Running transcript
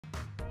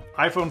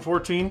iPhone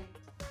 14,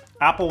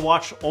 Apple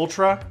Watch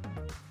Ultra,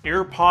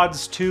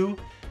 AirPods 2.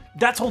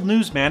 That's old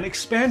news, man.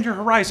 Expand your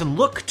horizon.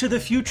 Look to the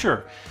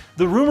future.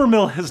 The rumor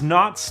mill has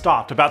not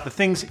stopped about the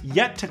things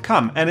yet to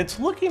come, and it's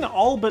looking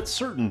all but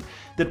certain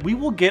that we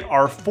will get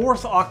our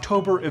 4th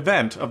October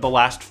event of the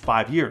last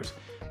 5 years.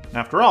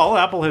 After all,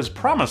 Apple has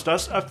promised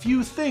us a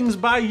few things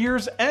by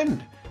year's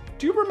end.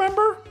 Do you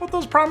remember what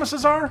those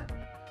promises are?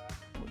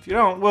 If you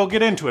don't, we'll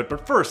get into it,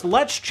 but first,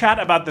 let's chat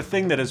about the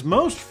thing that is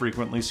most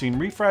frequently seen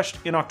refreshed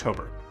in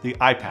October, the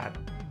iPad.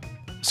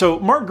 So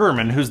Mark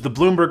Gurman, who's the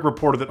Bloomberg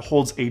reporter that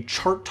holds a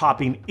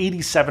chart-topping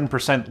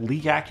 87%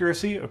 leak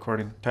accuracy,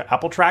 according to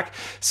AppleTrack,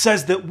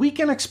 says that we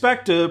can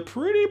expect a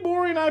pretty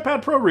boring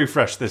iPad Pro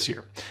refresh this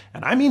year.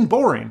 And I mean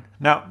boring.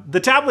 Now, the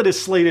tablet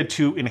is slated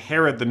to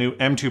inherit the new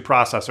M2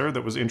 processor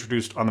that was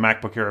introduced on the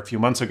MacBook Air a few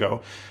months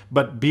ago,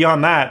 but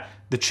beyond that,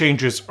 the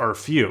changes are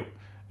few.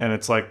 And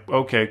it's like,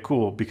 okay,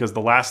 cool, because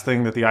the last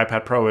thing that the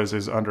iPad Pro is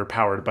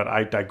underpowered, but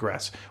I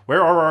digress.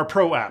 Where are our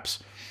Pro apps?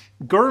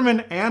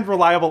 Gurman and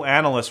reliable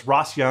analysts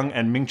Ross Young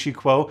and Ming-Chi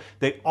Kuo,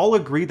 they all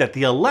agree that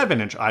the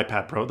 11-inch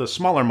iPad Pro, the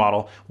smaller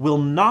model, will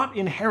not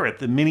inherit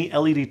the mini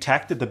LED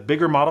tech that the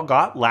bigger model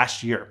got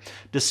last year,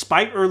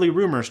 despite early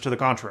rumors to the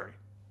contrary.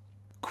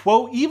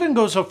 Kuo even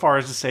goes so far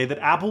as to say that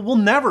Apple will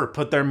never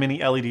put their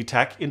mini LED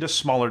tech into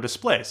smaller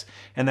displays,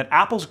 and that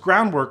Apple's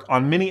groundwork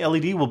on mini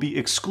LED will be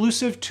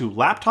exclusive to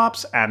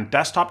laptops and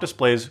desktop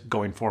displays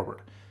going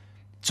forward.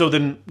 So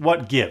then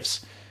what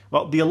gives?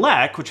 Well, the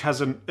Elec, which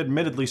has an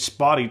admittedly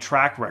spotty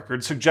track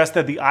record, suggests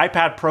that the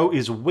iPad Pro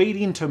is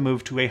waiting to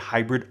move to a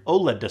hybrid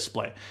OLED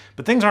display.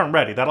 But things aren't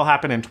ready. That'll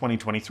happen in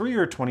 2023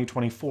 or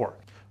 2024.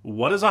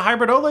 What is a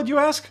hybrid OLED, you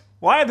ask?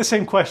 Well, I had the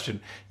same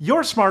question.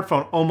 Your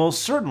smartphone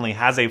almost certainly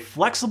has a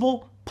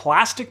flexible,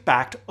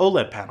 plastic-backed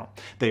OLED panel.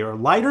 They are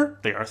lighter,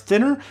 they are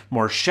thinner,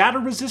 more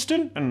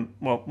shatter-resistant, and,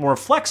 well, more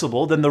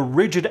flexible than the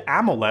rigid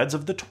AMOLEDs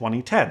of the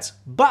 2010s.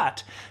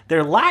 But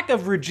their lack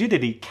of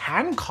rigidity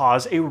can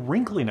cause a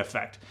wrinkling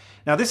effect.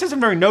 Now, this isn't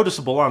very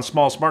noticeable on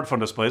small smartphone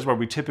displays where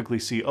we typically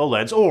see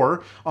OLEDs,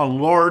 or on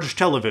large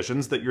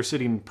televisions that you're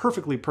sitting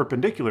perfectly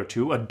perpendicular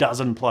to a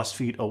dozen-plus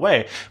feet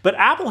away, but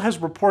Apple has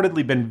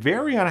reportedly been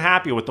very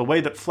unhappy with the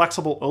way that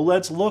flexible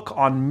OLEDs look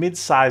on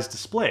mid-sized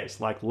displays,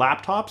 like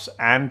laptops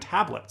and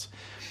tablets.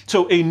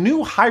 So a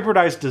new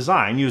hybridized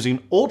design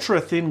using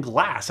ultra-thin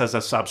glass as a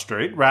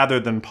substrate rather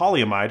than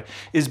polyamide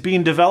is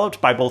being developed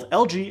by both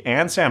LG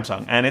and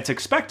Samsung, and it's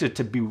expected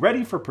to be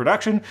ready for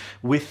production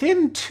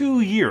within 2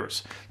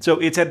 years. So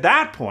it's at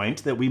that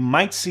point that we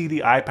might see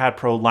the iPad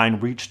Pro line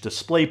reach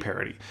display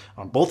parity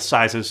on both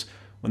sizes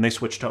when they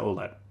switch to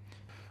OLED.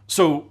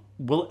 So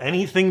will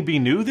anything be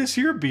new this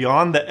year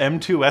beyond the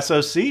M2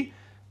 SoC?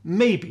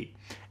 Maybe.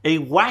 A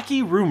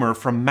wacky rumor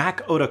from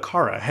Mac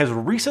Otakara has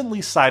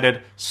recently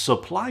cited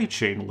supply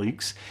chain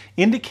leaks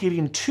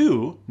indicating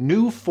 2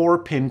 new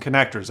 4-pin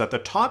connectors at the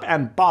top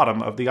and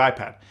bottom of the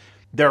iPad.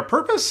 Their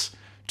purpose?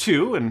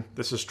 To, and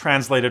this is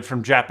translated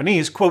from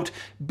Japanese, quote,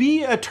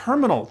 be a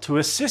terminal to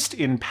assist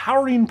in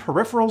powering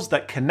peripherals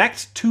that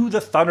connect to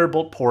the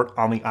Thunderbolt port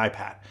on the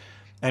iPad,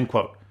 end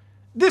quote.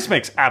 This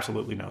makes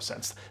absolutely no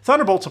sense.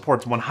 Thunderbolt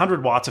supports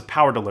 100 watts of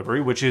power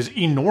delivery, which is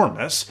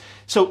enormous.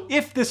 So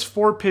if this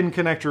 4-pin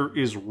connector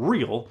is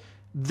real,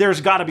 there's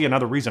got to be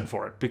another reason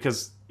for it,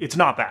 because it's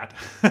not that.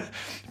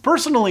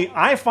 Personally,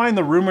 I find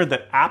the rumor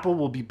that Apple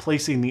will be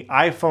placing the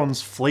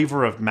iPhone's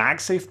flavor of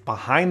MagSafe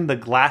behind the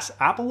glass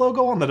Apple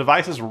logo on the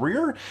device's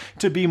rear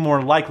to be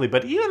more likely,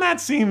 but even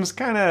that seems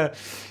kind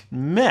of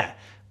meh.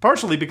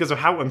 Partially because of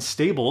how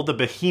unstable the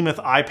behemoth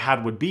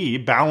iPad would be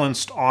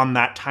balanced on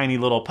that tiny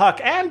little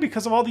puck, and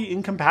because of all the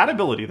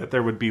incompatibility that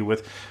there would be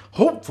with,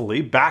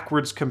 hopefully,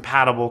 backwards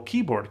compatible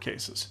keyboard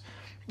cases.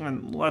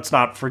 And let's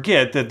not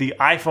forget that the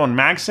iPhone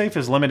MagSafe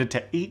is limited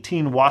to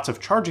 18 watts of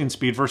charging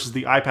speed versus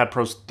the iPad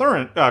Pro's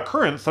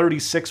current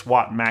 36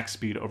 watt max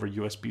speed over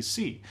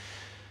USB-C.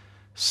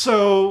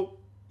 So,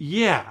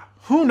 yeah,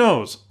 who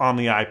knows on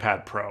the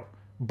iPad Pro?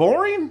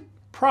 Boring?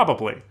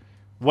 Probably.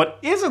 What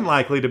isn't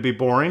likely to be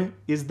boring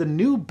is the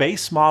new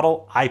base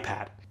model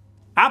iPad.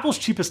 Apple's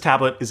cheapest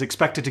tablet is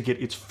expected to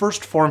get its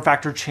first form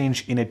factor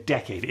change in a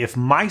decade, if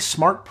my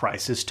smart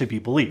price is to be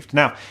believed.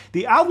 Now,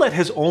 the outlet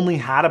has only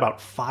had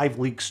about 5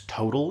 leaks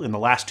total in the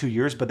last 2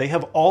 years, but they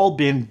have all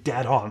been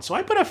dead on, so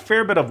I put a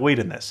fair bit of weight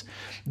in this.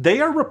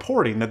 They are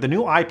reporting that the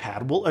new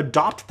iPad will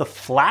adopt the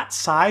flat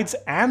sides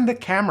and the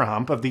camera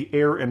hump of the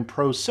Air and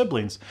Pro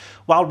siblings,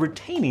 while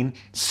retaining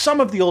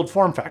some of the old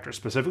form factors,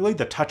 specifically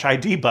the Touch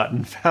ID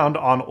button found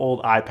on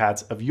old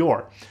iPads of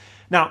yore.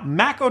 Now,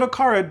 Mac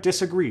Otakara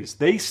disagrees.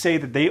 They say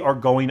that they are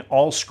going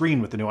all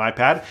screen with the new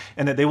iPad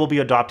and that they will be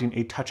adopting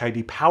a Touch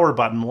ID power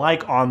button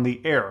like on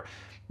the Air.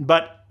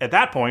 But at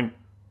that point,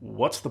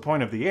 what's the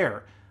point of the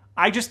Air?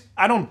 I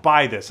don't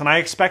buy this, and I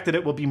expect that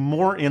it will be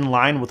more in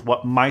line with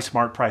what my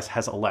smart price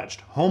has alleged,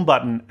 home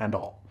button and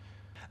all.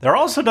 There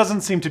also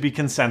doesn't seem to be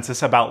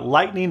consensus about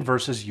Lightning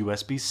versus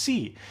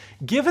USB-C.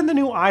 Given the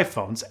new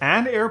iPhones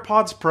and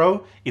AirPods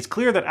Pro, it's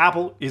clear that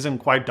Apple isn't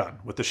quite done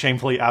with the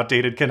shamefully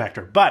outdated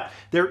connector. But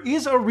there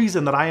is a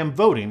reason that I am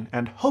voting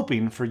and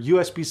hoping for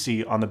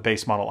USB-C on the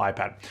base model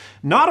iPad.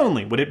 Not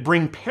only would it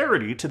bring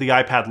parity to the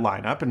iPad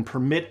lineup and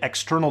permit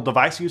external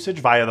device usage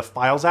via the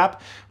Files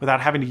app without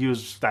having to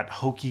use that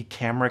hokey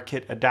camera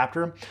kit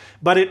adapter,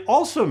 but it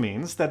also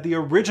means that the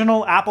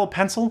original Apple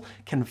Pencil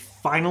can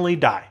finally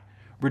die.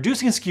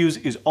 Reducing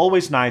SKUs is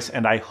always nice,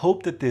 and I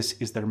hope that this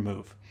is their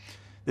move.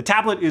 The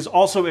tablet is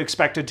also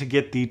expected to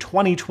get the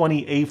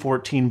 2020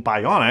 A14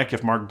 Bionic,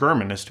 if Mark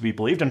Gurman is to be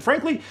believed, and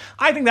frankly,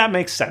 I think that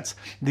makes sense.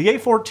 The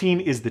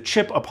A14 is the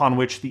chip upon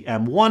which the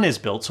M1 is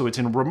built, so it's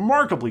in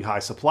remarkably high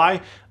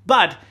supply,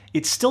 but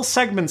it still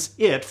segments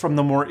it from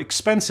the more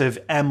expensive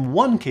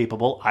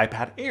M1-capable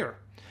iPad Air.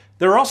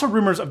 There are also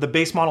rumors of the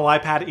base model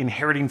iPad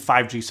inheriting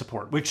 5G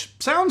support, which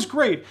sounds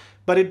great,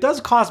 but it does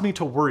cause me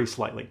to worry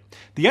slightly.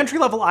 The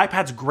entry-level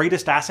iPad's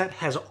greatest asset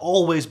has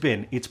always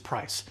been its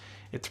price.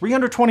 At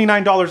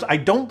 $329, I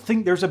don't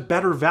think there's a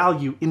better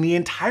value in the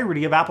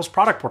entirety of Apple's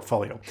product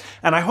portfolio.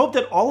 And I hope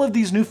that all of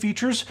these new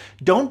features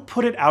don't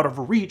put it out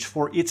of reach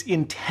for its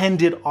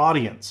intended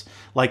audience,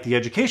 like the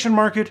education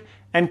market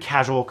and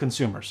casual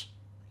consumers.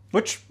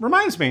 Which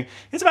reminds me,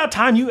 it's about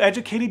time you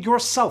educated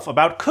yourself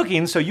about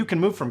cooking so you can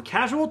move from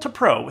casual to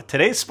pro with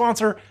today's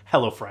sponsor,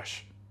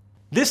 HelloFresh.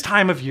 This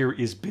time of year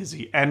is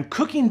busy, and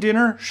cooking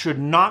dinner should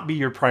not be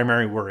your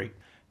primary worry.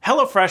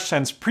 HelloFresh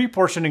sends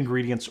pre-portioned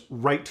ingredients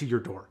right to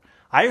your door.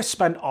 I have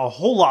spent a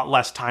whole lot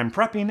less time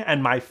prepping,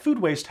 and my food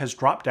waste has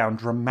dropped down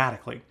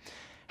dramatically.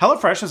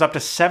 HelloFresh is up to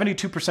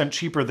 72%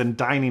 cheaper than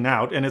dining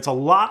out, and it's a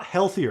lot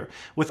healthier,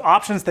 with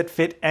options that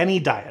fit any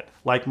diet,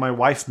 like my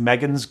wife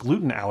Megan's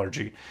gluten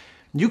allergy.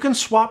 You can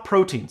swap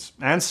proteins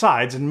and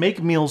sides and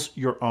make meals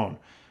your own.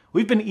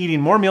 We've been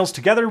eating more meals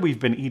together, we've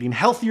been eating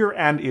healthier,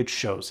 and it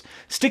shows.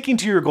 Sticking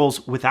to your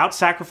goals without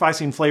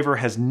sacrificing flavor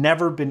has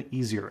never been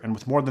easier, and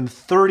with more than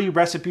 30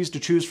 recipes to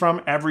choose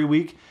from every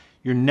week,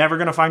 you're never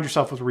gonna find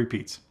yourself with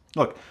repeats.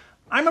 Look,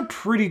 I'm a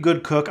pretty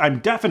good cook, I'm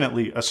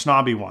definitely a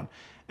snobby one.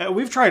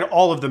 We've tried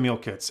all of the meal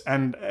kits,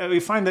 and we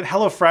find that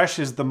HelloFresh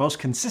is the most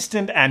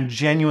consistent and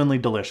genuinely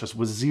delicious,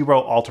 with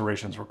zero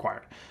alterations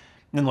required.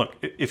 And look,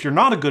 if you're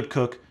not a good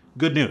cook,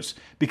 good news,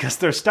 because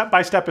their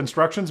step-by-step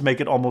instructions make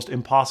it almost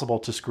impossible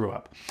to screw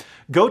up.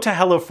 Go to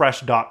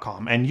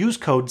HelloFresh.com and use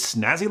code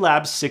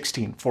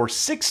SnazzyLabs16 for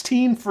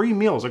 16 free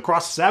meals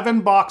across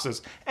 7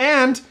 boxes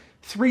and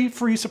 3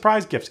 free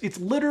surprise gifts. It's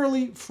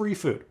literally free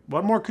food.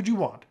 What more could you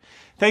want?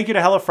 Thank you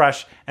to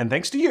HelloFresh, and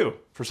thanks to you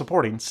for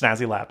supporting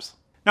Snazzy Labs.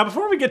 Now,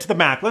 before we get to the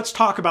Mac, let's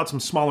talk about some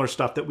smaller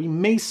stuff that we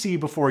may see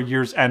before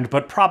year's end,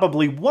 but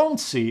probably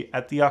won't see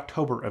at the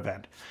October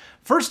event.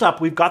 First up,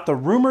 we've got the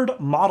rumored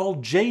Model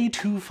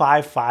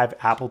J255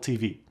 Apple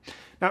TV.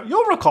 Now,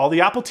 you'll recall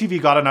the Apple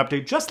TV got an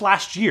update just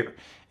last year.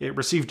 It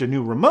received a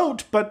new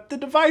remote, but the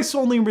device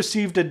only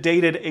received a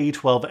dated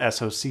A12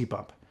 SoC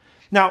bump.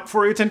 Now,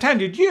 for its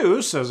intended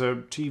use as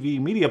a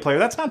TV media player,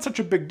 that's not such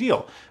a big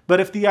deal.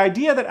 But if the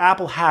idea that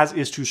Apple has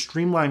is to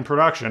streamline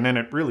production, and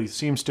it really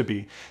seems to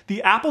be,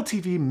 the Apple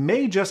TV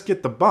may just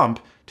get the bump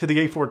to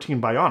the A14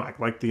 Bionic,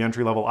 like the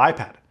entry-level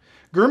iPad.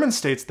 Gurman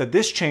states that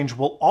this change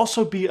will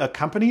also be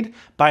accompanied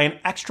by an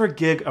extra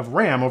gig of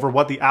RAM over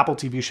what the Apple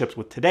TV ships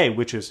with today,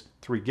 which is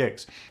 3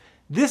 gigs.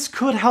 This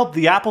could help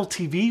the Apple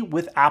TV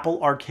with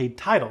Apple Arcade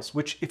titles,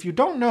 which, if you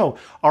don't know,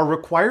 are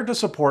required to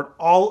support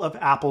all of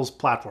Apple's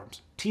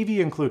platforms, TV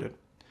included.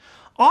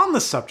 On the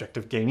subject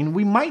of gaming,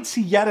 we might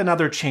see yet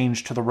another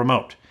change to the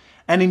remote.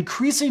 An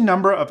increasing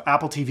number of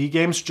Apple TV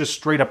games just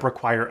straight up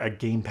require a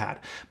gamepad,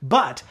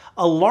 but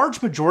a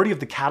large majority of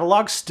the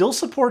catalog still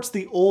supports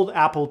the old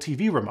Apple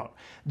TV remote.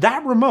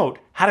 That remote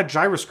had a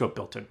gyroscope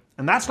built in,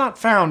 and that's not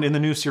found in the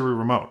new Siri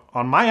remote.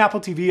 On my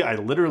Apple TV, I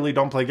literally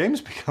don't play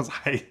games because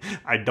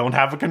I don't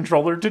have a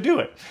controller to do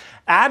it.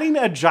 Adding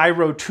a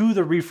gyro to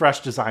the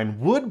refreshed design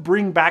would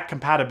bring back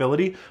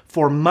compatibility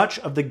for much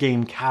of the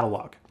game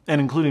catalog, and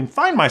including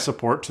Find My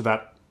support to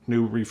that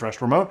new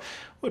refreshed remote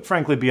would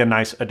frankly be a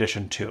nice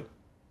addition too.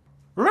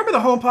 Remember the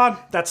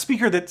HomePod? That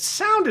speaker that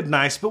sounded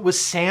nice but was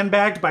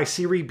sandbagged by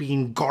Siri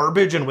being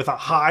garbage and with a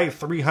high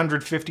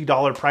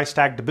 $350 price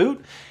tag to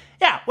boot?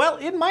 Yeah, well,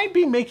 it might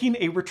be making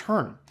a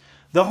return.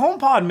 The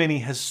HomePod Mini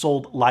has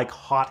sold like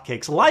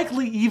hotcakes,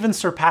 likely even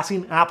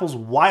surpassing Apple's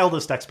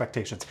wildest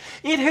expectations.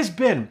 It has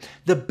been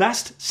the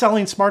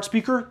best-selling smart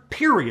speaker,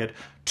 period,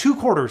 2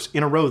 quarters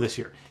in a row this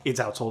year. It's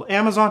outsold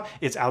Amazon,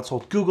 it's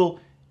outsold Google.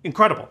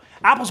 Incredible.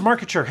 Apple's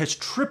market share has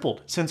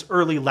tripled since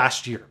early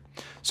last year.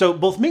 So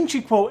both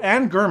Ming-Chi Kuo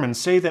and Gurman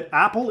say that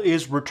Apple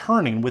is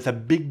returning with a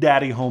Big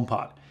Daddy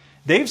HomePod.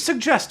 They've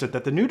suggested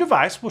that the new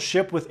device will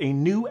ship with a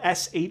new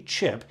S8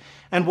 chip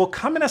and will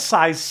come in a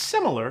size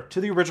similar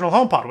to the original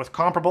HomePod with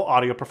comparable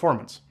audio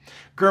performance.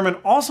 Gurman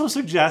also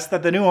suggests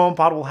that the new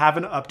HomePod will have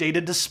an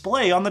updated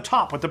display on the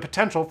top with the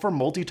potential for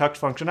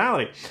multi-touch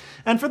functionality.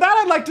 And for that,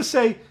 I'd like to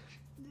say,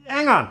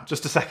 hang on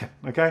just a second,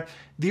 okay?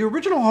 The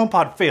original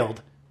HomePod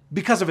failed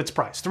because of its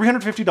price.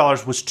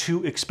 $350 was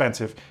too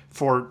expensive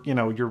for,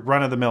 your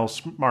run-of-the-mill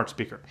smart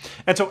speaker.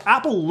 And so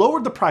Apple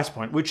lowered the price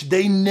point, which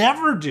they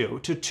never do,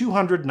 to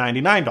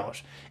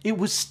 $299. It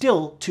was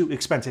still too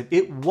expensive.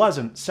 It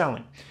wasn't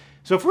selling.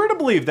 So if we're to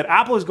believe that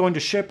Apple is going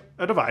to ship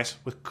a device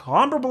with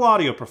comparable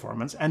audio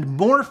performance and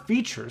more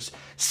features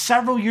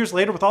several years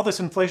later with all this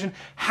inflation,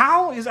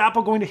 how is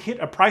Apple going to hit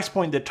a price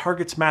point that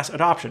targets mass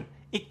adoption?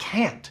 It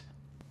can't.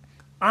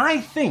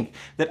 I think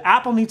that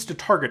Apple needs to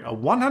target a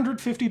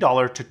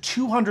 $150 to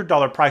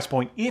 $200 price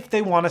point if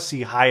they want to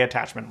see high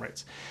attachment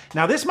rates.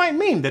 Now, this might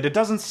mean that it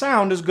doesn't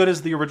sound as good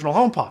as the original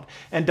HomePod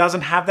and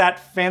doesn't have that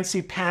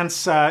fancy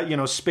pants,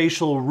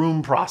 spatial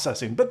room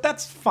processing, but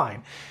that's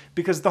fine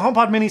because the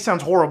HomePod Mini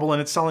sounds horrible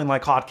and it's selling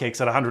like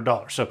hotcakes at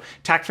 $100. So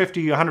tack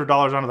 $50,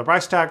 $100 onto the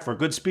price tag for a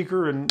good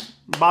speaker and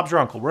Bob's your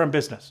uncle. We're in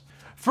business.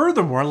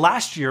 Furthermore,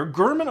 last year,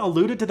 Gurman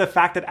alluded to the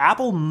fact that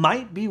Apple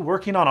might be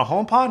working on a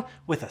HomePod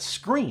with a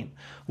screen.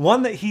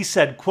 One that he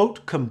said,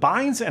 quote,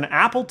 combines an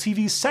Apple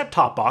TV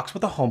set-top box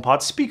with a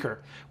HomePod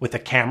speaker, with a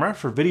camera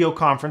for video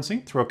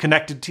conferencing through a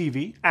connected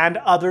TV and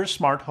other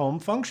smart home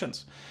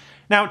functions.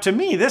 Now, to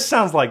me, this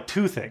sounds like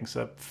two things.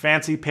 A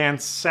fancy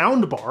pants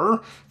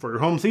soundbar for your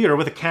home theater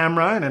with a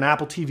camera and an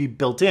Apple TV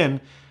built in.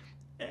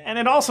 And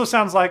it also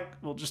sounds like,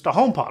 well, just a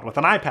HomePod with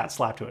an iPad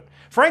slapped to it.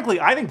 Frankly,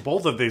 I think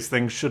both of these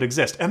things should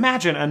exist.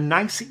 Imagine a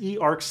nice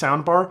eARC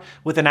soundbar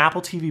with an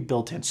Apple TV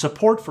built in,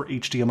 support for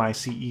HDMI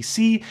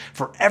CEC,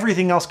 for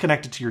everything else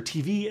connected to your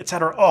TV,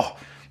 etc. Oh,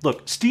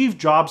 look, Steve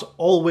Jobs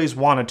always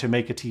wanted to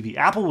make a TV.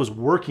 Apple was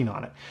working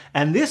on it.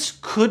 And this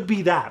could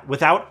be that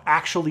without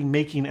actually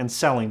making and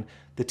selling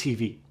the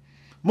TV.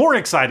 More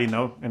exciting,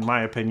 though, in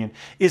my opinion,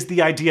 is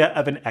the idea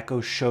of an Echo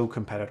Show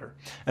competitor.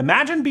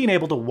 Imagine being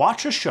able to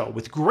watch a show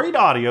with great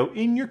audio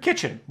in your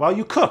kitchen while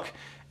you cook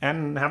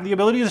and have the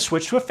ability to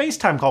switch to a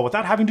FaceTime call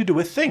without having to do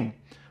a thing.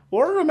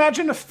 Or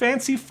imagine a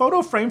fancy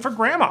photo frame for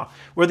grandma,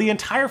 where the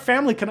entire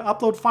family can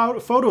upload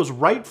photos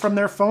right from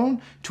their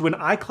phone to an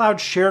iCloud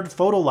shared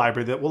photo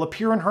library that will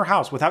appear in her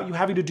house without you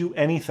having to do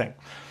anything.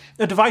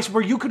 A device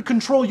where you could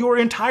control your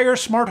entire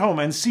smart home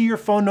and see your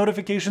phone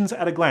notifications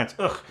at a glance.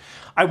 Ugh,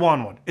 I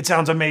want one. It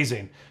sounds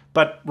amazing.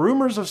 But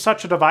rumors of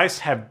such a device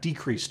have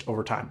decreased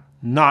over time,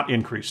 not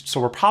increased.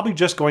 So we're probably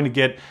just going to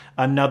get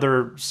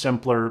another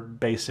simpler,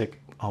 basic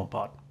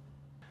HomePod.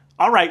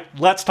 All right,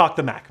 let's talk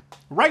the Mac.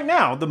 Right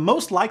now, the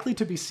most likely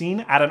to be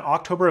seen at an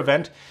October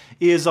event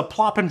is a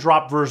plop and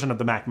drop version of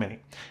the Mac Mini.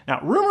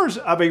 Now, rumors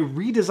of a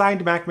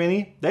redesigned Mac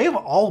Mini, they have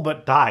all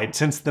but died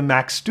since the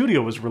Mac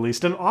Studio was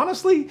released, and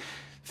honestly,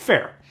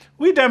 fair.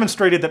 We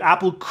demonstrated that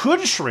Apple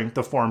could shrink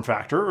the form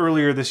factor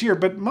earlier this year,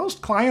 but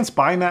most clients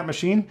buying that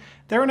machine,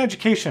 they're in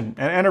education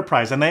and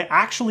enterprise, and they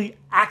actually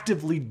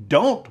actively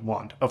don't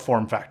want a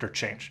form factor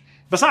change.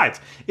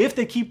 Besides, if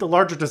they keep the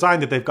larger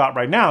design that they've got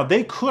right now,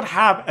 they could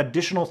have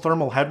additional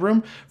thermal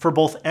headroom for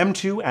both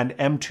M2 and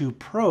M2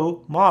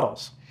 Pro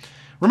models.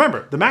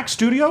 Remember, the Mac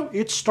Studio,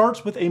 it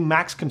starts with a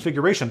Max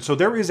configuration, so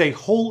there is a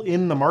hole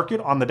in the market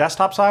on the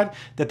desktop side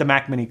that the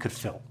Mac Mini could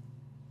fill.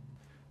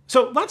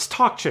 So let's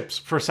talk chips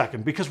for a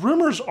second, because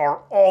rumors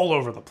are all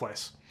over the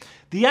place.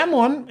 The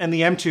M1 and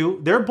the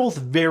M2, they're both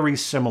very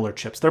similar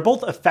chips. They're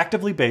both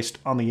effectively based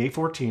on the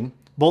A14.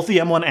 Both the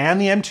M1 and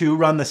the M2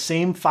 run the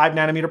same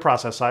 5nm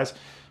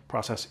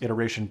process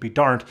iteration be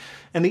darned.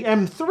 And the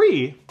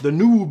M3, the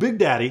new Big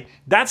Daddy,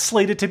 that's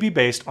slated to be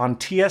based on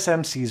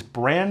TSMC's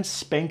brand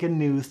spanking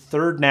new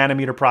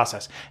 3nm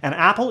process. And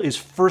Apple is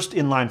first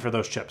in line for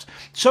those chips.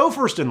 So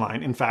first in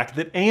line, in fact,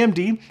 that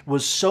AMD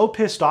was so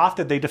pissed off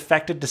that they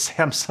defected to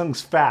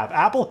Samsung's fab.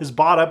 Apple has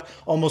bought up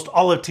almost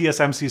all of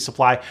TSMC's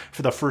supply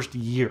for the first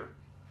year.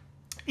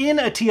 In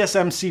a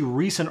TSMC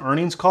recent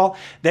earnings call,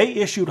 they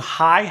issued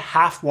high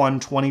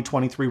H1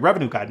 2023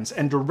 revenue guidance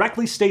and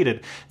directly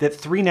stated that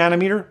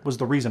 3nm was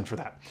the reason for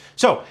that.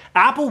 So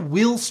Apple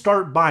will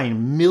start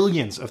buying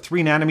millions of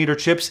 3nm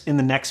chips in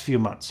the next few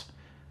months.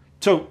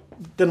 So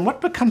then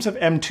what becomes of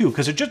M2?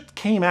 Because it just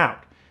came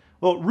out.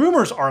 Well,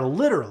 rumors are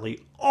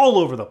literally all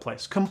over the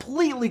place,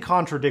 completely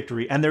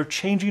contradictory, and they're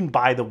changing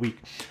by the week.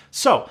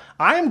 So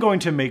I am going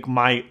to make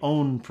my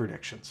own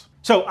predictions.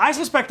 So I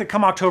suspect that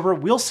come October,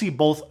 we'll see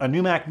both a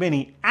new Mac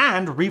Mini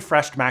and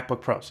refreshed MacBook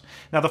Pros.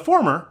 Now the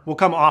former will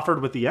come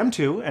offered with the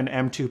M2 and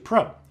M2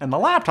 Pro, and the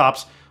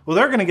laptops, well,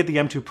 they're gonna get the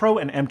M2 Pro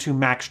and M2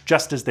 Max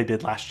just as they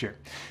did last year.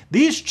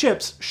 These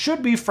chips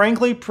should be,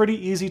 frankly, pretty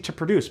easy to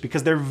produce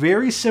because they're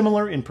very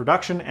similar in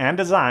production and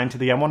design to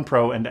the M1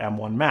 Pro and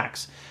M1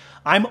 Max.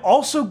 I'm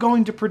also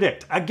going to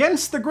predict,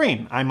 against the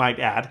grain, I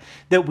might add,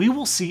 that we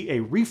will see a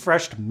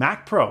refreshed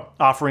Mac Pro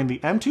offering the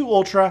M2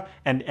 Ultra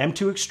and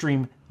M2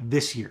 Extreme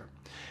this year.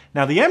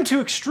 Now the M2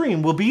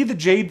 Extreme will be the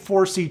Jade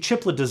 4C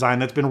chiplet design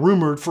that's been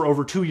rumored for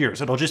over 2 years.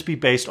 It'll just be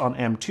based on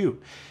M2.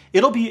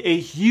 It'll be a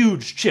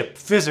huge chip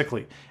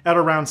physically at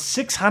around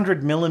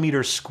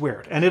 600mm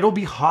squared, and it'll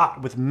be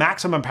hot with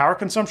maximum power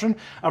consumption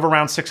of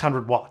around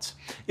 600 watts.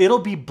 It'll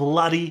be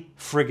bloody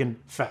friggin'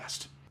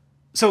 fast.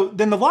 So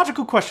then the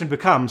logical question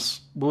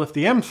becomes, well, if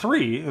the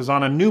M3 is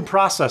on a new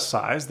process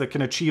size that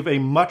can achieve a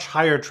much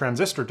higher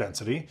transistor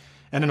density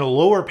and in a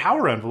lower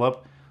power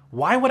envelope,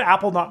 why would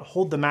Apple not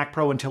hold the Mac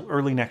Pro until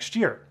early next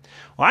year?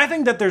 Well, I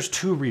think that there's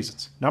two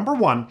reasons. Number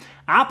one,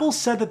 Apple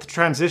said that the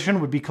transition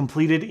would be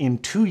completed in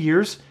 2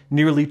 years,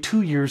 nearly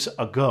 2 years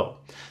ago.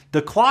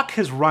 The clock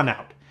has run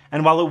out.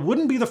 And while it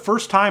wouldn't be the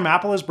first time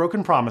Apple has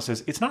broken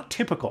promises, it's not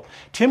typical.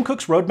 Tim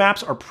Cook's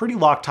roadmaps are pretty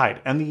Loctite,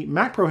 and the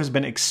Mac Pro has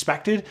been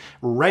expected,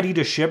 ready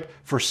to ship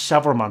for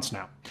several months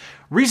now.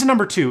 Reason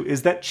number two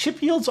is that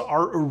chip yields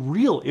are a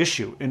real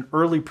issue in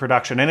early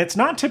production, and it's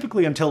not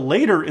typically until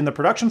later in the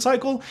production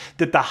cycle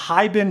that the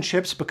high-bin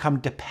chips become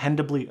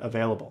dependably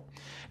available.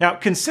 Now,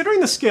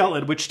 considering the scale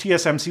at which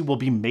TSMC will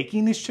be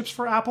making these chips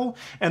for Apple,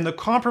 and the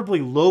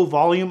comparably low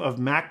volume of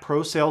Mac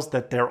Pro sales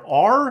that there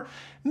are,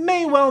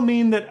 may well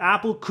mean that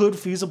Apple could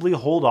feasibly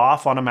hold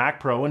off on a Mac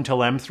Pro until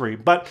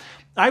M3, but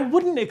I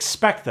wouldn't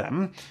expect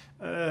them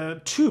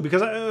to,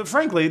 because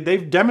frankly,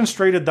 they've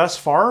demonstrated thus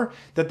far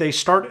that they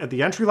start at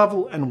the entry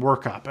level and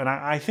work up, and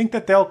I think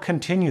that they'll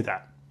continue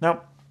that.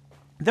 Now,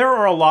 there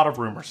are a lot of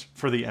rumors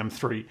for the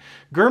M3.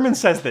 Gurman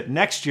says that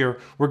next year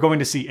we're going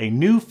to see a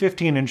new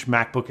 15-inch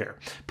MacBook Air,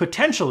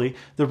 potentially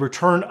the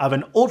return of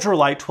an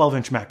ultralight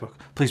 12-inch MacBook.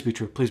 Please be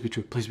true, please be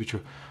true, please be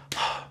true.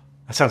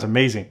 That sounds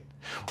amazing.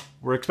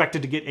 We're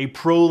expected to get a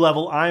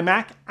pro-level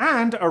iMac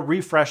and a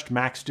refreshed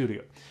Mac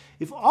Studio.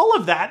 If all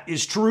of that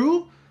is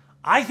true,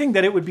 I think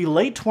that it would be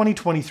late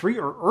 2023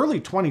 or early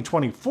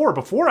 2024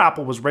 before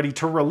Apple was ready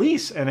to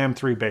release an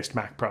M3-based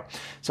Mac Pro.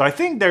 So I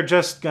think they're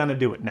just gonna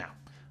do it now.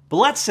 But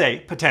let's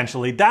say,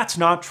 potentially, that's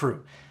not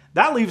true.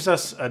 That leaves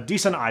us a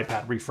decent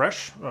iPad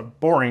refresh, a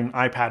boring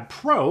iPad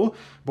Pro,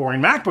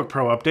 boring MacBook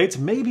Pro updates,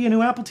 maybe a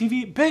new Apple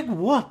TV. Big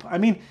whoop. I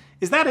mean,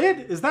 is that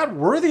it? Is that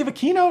worthy of a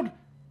keynote?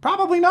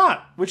 Probably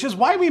not, which is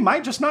why we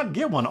might just not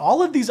get one.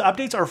 All of these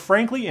updates are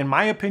frankly, in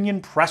my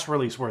opinion, press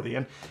release worthy.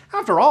 And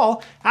after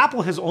all,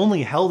 Apple has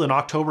only held an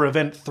October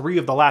event 3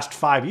 of the last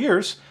 5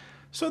 years,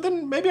 so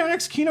then maybe our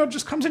next keynote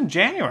just comes in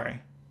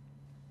January.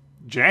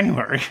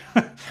 January?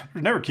 There's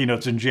never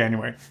keynotes in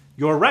January.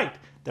 You're right.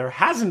 There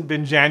hasn't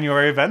been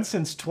January events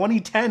since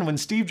 2010 when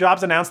Steve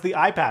Jobs announced the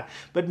iPad.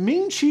 But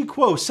Ming-Chi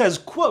Kuo says,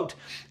 quote,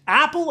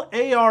 Apple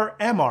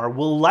AR/MR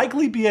will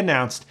likely be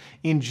announced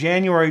in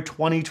January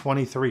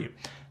 2023.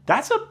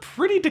 That's a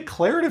pretty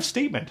declarative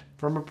statement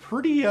from a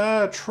pretty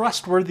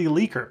trustworthy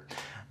leaker.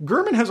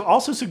 Gurman has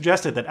also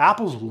suggested that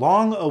Apple's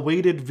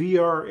long-awaited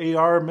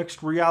VR/AR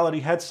mixed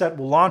reality headset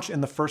will launch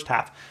in the first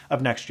half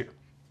of next year.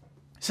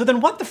 So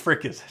then what the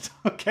frick is it,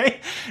 okay?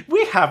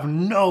 We have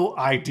no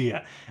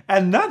idea.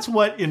 And that's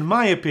what, in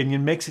my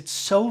opinion, makes it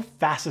so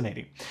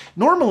fascinating.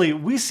 Normally,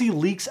 we see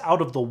leaks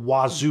out of the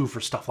wazoo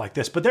for stuff like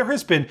this, but there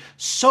has been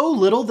so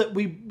little that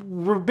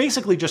we're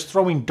basically just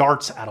throwing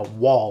darts at a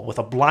wall with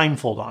a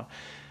blindfold on.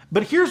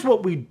 But here's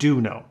what we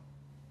do know.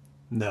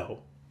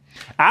 No.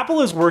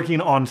 Apple is working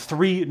on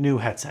 3 new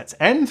headsets,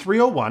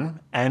 N301,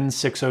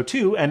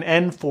 N602, and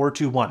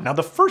N421. Now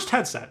the first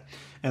headset,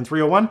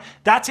 N301,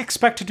 that's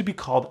expected to be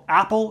called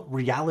Apple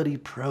Reality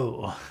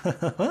Pro.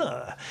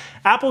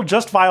 Apple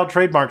just filed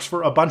trademarks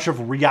for a bunch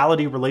of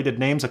reality-related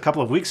names a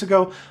couple of weeks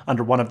ago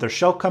under one of their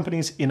shell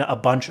companies in a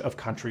bunch of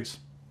countries.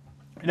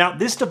 Now,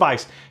 this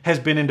device has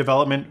been in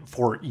development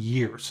for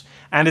years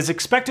and is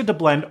expected to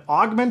blend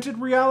augmented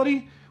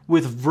reality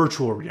with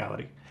virtual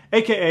reality,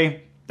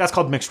 aka that's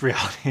called mixed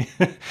reality.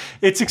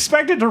 It's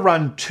expected to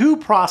run 2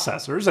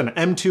 processors, an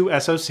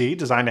M2 SoC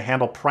designed to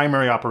handle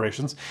primary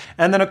operations,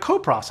 and then a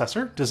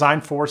coprocessor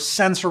designed for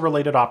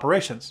sensor-related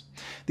operations.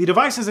 The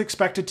device is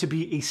expected to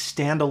be a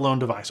standalone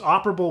device,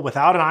 operable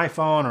without an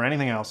iPhone or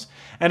anything else,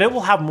 and it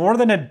will have more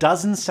than a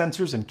dozen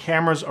sensors and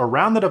cameras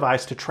around the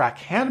device to track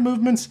hand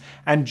movements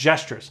and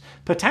gestures,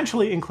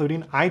 potentially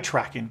including eye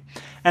tracking.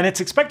 And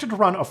it's expected to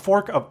run a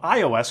fork of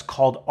iOS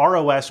called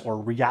ROS or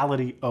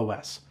Reality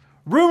OS.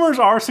 Rumors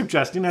are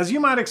suggesting, as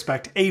you might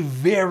expect, a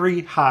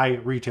very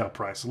high retail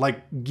price,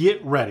 like get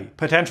ready,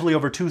 potentially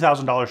over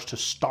 $2,000 to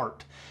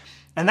start.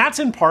 And that's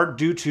in part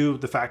due to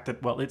the fact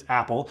that, well, it's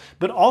Apple,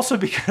 but also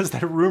because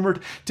they're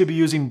rumored to be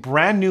using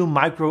brand new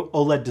micro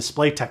OLED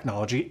display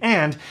technology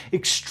and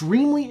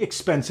extremely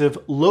expensive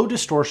low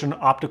distortion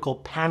optical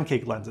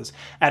pancake lenses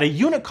at a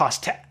unit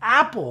cost to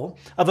Apple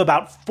of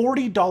about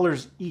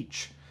 $40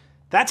 each.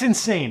 That's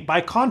insane. By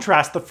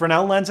contrast, the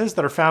Fresnel lenses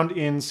that are found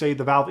in, say,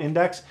 the Valve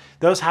Index,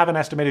 those have an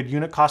estimated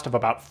unit cost of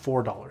about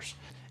 $4.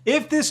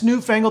 If this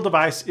newfangled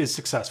device is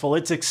successful,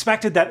 it's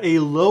expected that a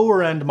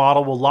lower-end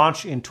model will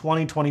launch in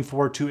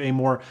 2024 to a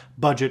more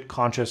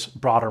budget-conscious,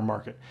 broader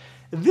market.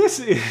 This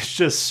is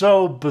just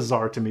so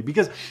bizarre to me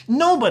because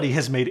nobody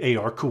has made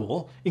AR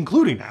cool,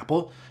 including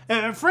Apple.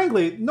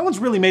 Frankly, no one's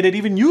really made it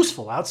even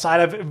useful outside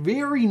of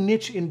very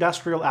niche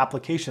industrial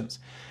applications.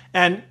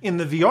 And in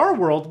the VR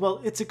world,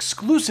 well, its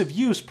exclusive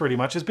use pretty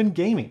much has been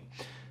gaming.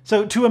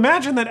 So to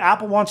imagine that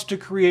Apple wants to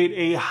create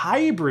a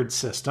hybrid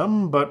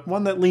system, but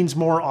one that leans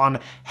more on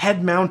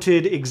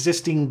head-mounted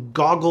existing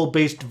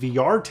goggle-based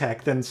VR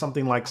tech than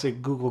something like, say,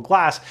 Google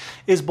Glass,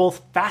 is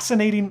both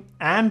fascinating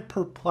and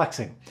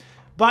perplexing.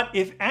 But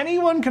if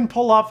anyone can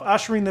pull off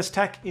ushering this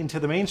tech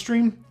into the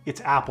mainstream, it's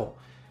Apple.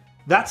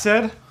 That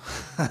said,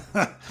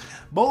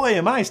 boy,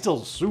 am I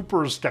still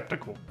super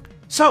skeptical.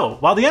 So,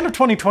 while the end of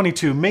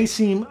 2022 may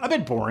seem a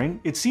bit boring,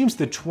 it seems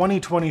that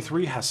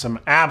 2023 has some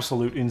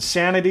absolute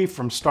insanity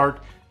from start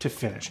to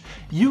finish.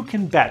 You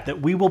can bet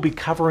that we will be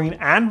covering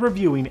and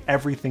reviewing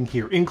everything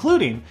here,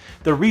 including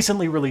the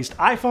recently released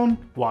iPhone,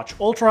 Watch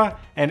Ultra,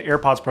 and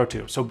AirPods Pro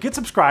 2. So get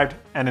subscribed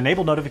and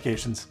enable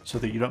notifications so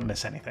that you don't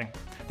miss anything.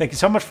 Thank you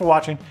so much for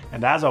watching,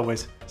 and as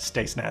always,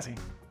 stay snazzy.